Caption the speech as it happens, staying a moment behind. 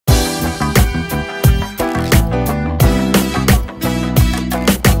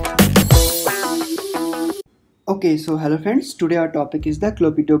Okay, so hello friends, today our topic is the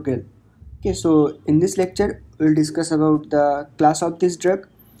Clopidogrel. Okay, so in this lecture we'll discuss about the class of this drug,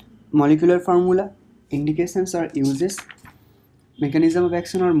 molecular formula, indications or uses, mechanism of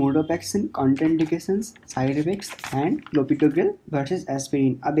action or mode of action, contraindications, side effects, and Clopidogrel versus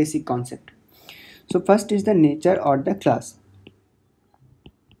aspirin, a basic concept. So first is the nature or the class.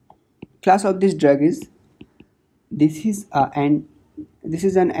 Class of this drug is this is an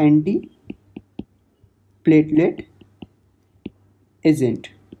anti-platelet agent.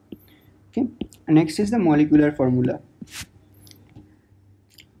 Okay, next is the molecular formula.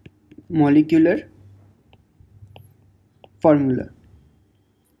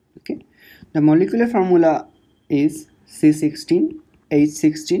 Okay, the molecular formula is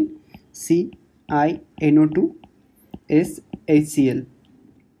C16H16CiNO2SHCl.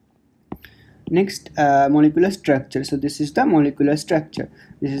 Next, molecular structure. So this is the molecular structure.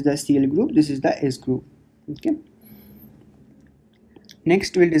 This is the Cl group, this is the S group. Okay,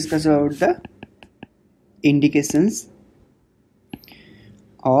 next we'll discuss about the indications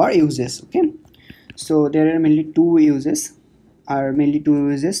or uses. Okay, so there are mainly two uses.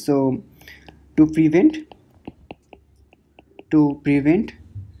 So to prevent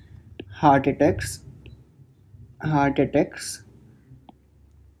heart attacks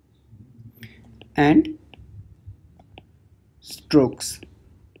and strokes.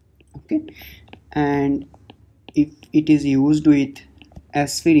 Okay, and if it is used with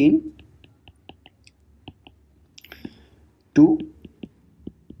aspirin to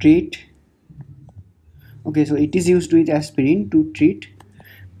treat, okay, so it is used with aspirin to treat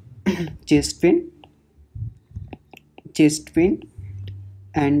chest pain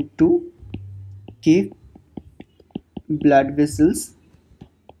and to keep blood vessels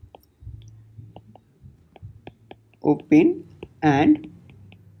open and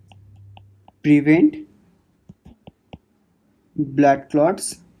prevent blood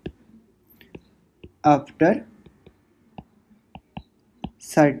clots after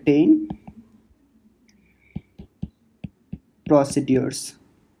certain procedures,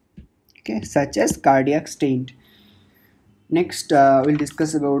 okay, such as cardiac stent. Next, we'll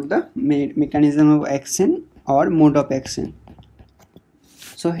discuss about the mechanism of action or mode of action.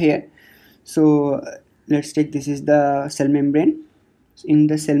 So let's take, this is the cell membrane. In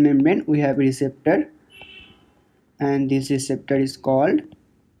the cell membrane we have a receptor, and this receptor is called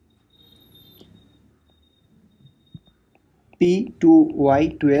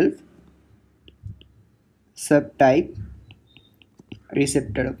P2Y12 subtype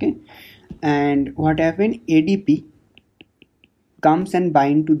receptor. Okay, and what happened, ADP comes and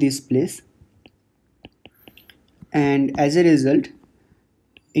bind to this place, and as a result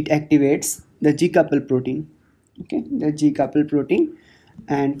it activates the G-couple protein. Okay, the G-couple protein,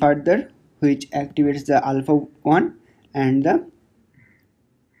 and further which activates the alpha 1 and the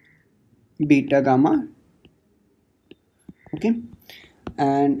beta gamma. Okay,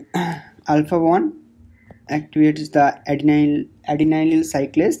 and alpha 1 activates the adenylyl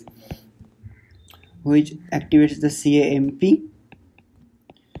cyclase, which activates the CAMP,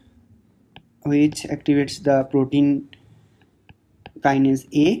 which activates the protein kinase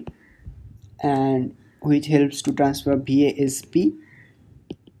A, and which helps to transfer BASP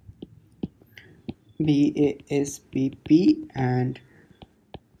and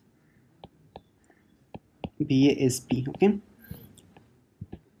BASP. Okay,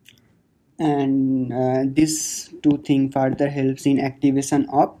 and this two thing further helps in activation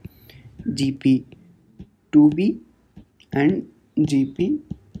of GP2B and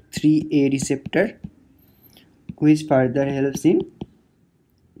GP3A receptor, which further helps in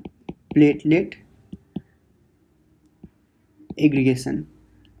platelet aggregation.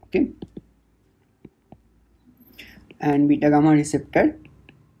 Okay, and beta gamma receptor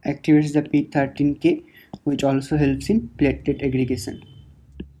activates the P13K, which also helps in platelet aggregation.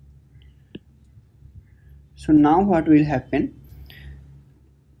 So now what will happen,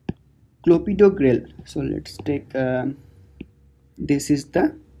 Clopidogrel. So let's take this is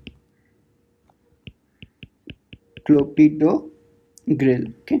the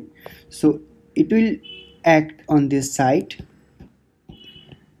Clopidogrel. Okay, so it will act on this site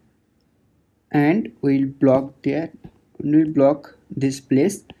and will block this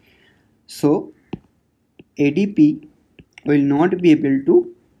place, so ADP will not be able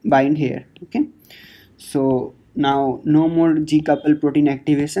to bind here. Okay, so now no more G-couple protein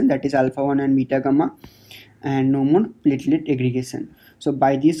activation, that is alpha 1 and beta gamma, and no more platelet aggregation. So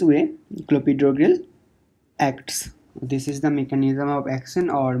by this way Clopidogrel acts. This is the mechanism of action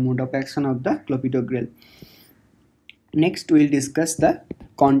or mode of action of the Clopidogrel. Next we will discuss the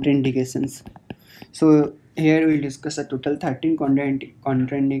contraindications. So here we'll discuss a total 13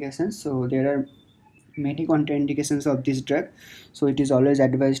 contraindications. So there are many contraindications of this drug, so it is always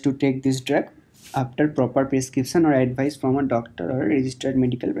advised to take this drug after proper prescription or advice from a doctor or a registered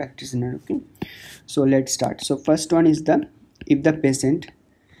medical practitioner. Okay, so let's start. So first one is the if the patient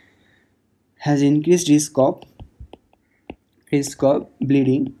has increased risk of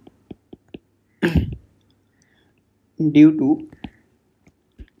bleeding due to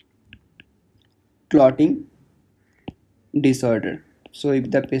clotting disorder. So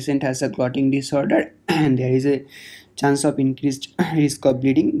if the patient has a clotting disorder and there is a chance of increased risk of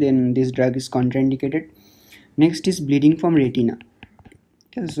bleeding, then this drug is contraindicated. Next is bleeding from retina.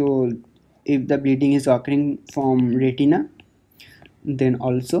 Okay, so if the bleeding is occurring from retina, then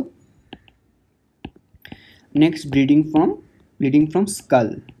also. Next, bleeding from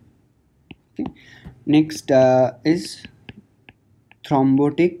skull. Okay. Next is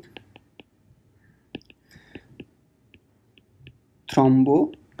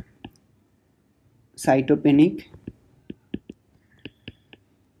thrombocytopenic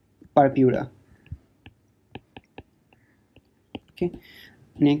purpura. Okay.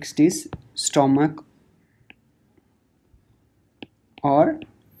 Next is stomach or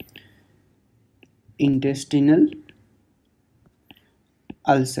intestinal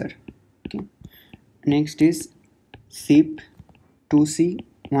ulcer. Okay. Next is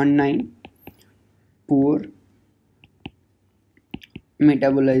CYP2C19 poor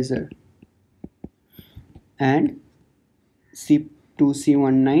metabolizer and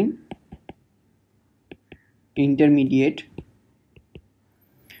CYP2C19 intermediate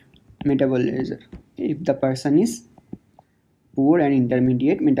metabolizer if the person is poor and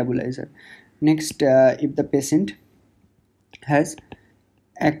intermediate metabolizer. Next, if the patient has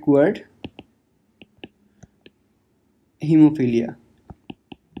acquired hemophilia.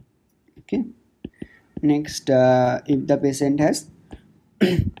 Okay. Next, if the patient has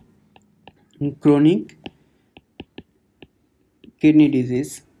chronic kidney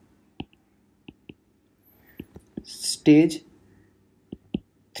disease stage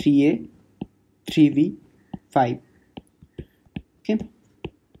 3A 3B 5. Okay,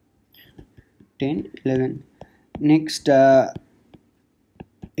 10 11. Next,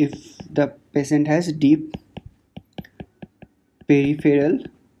 if the patient has deep peripheral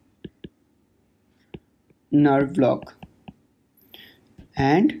nerve block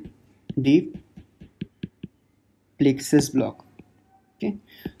and deep plexus block. Okay,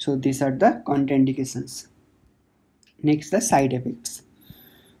 so these are the contraindications. Next, the side effects.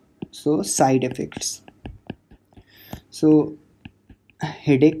 So side effects, so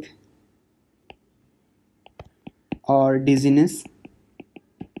headache or dizziness,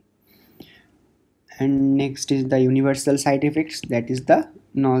 and next is the universal side effects, that is the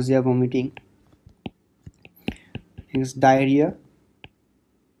nausea, vomiting. Next, diarrhea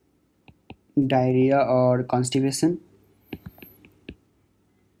or constipation,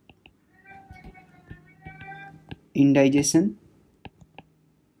 indigestion,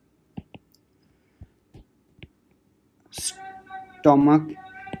 stomach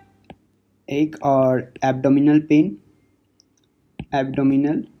ache or abdominal pain,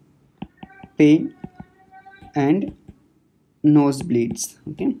 and nosebleeds.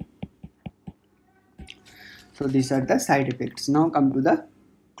 Okay, so these are the side effects. Now come to the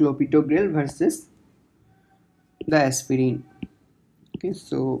clopidogrel versus the aspirin. Okay,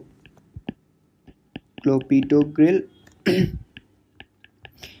 so clopidogrel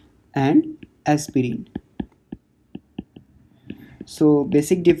and aspirin. So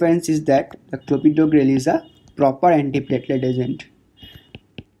basic difference is that the clopidogrel is a proper antiplatelet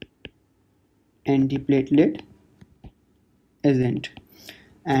agent,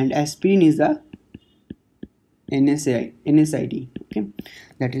 and aspirin is a NSAID. Okay,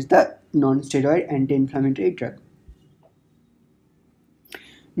 that is the non-steroid anti-inflammatory drug.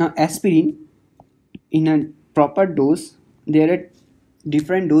 Now aspirin, in a proper dose, there are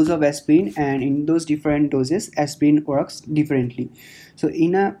different dose of aspirin, and in those different doses aspirin works differently. So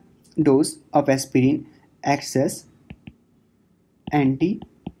in a dose of aspirin acts as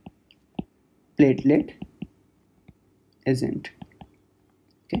anti-platelet agent.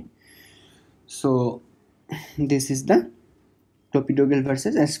 Okay, so this is the clopidogrel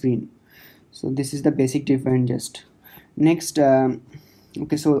versus aspirin. So this is the basic difference. Just next,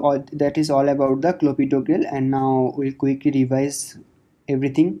 okay, so that is all about the clopidogrel, and now we'll quickly revise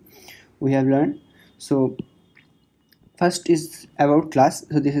everything we have learned. So first is about class.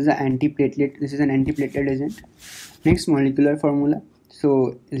 So this is an antiplatelet agent. Next, molecular formula.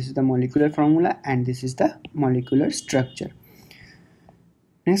 So this is the molecular formula, and this is the molecular structure.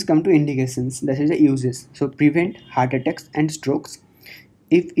 Next come to indications, that is the uses. So prevent heart attacks and strokes.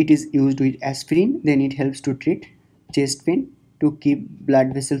 If it is used with aspirin, then it helps to treat chest pain, to keep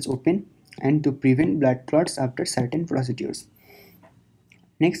blood vessels open, and to prevent blood clots after certain procedures.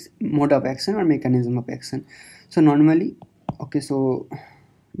 Next, mode of action or mechanism of action. So normally, okay, so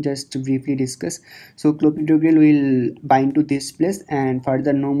just to briefly discuss, so clopidogrel will bind to this place, and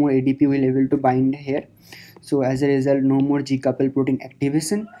further no more ADP will able to bind here. So as a result, no more G couple protein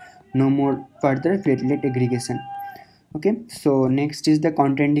activation, no more further platelet aggregation. Okay, so next is the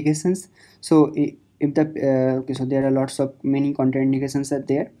contraindications. So if the okay, so there are lots of many contraindications are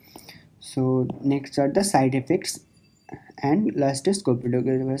there. So next are the side effects, and last is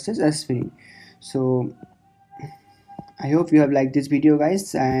clopidogrel versus aspirin. So I hope you have liked this video,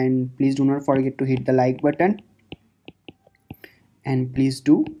 guys, and please do not forget to hit the like button, and please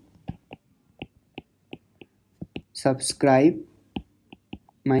do subscribe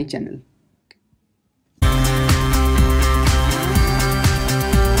my channel.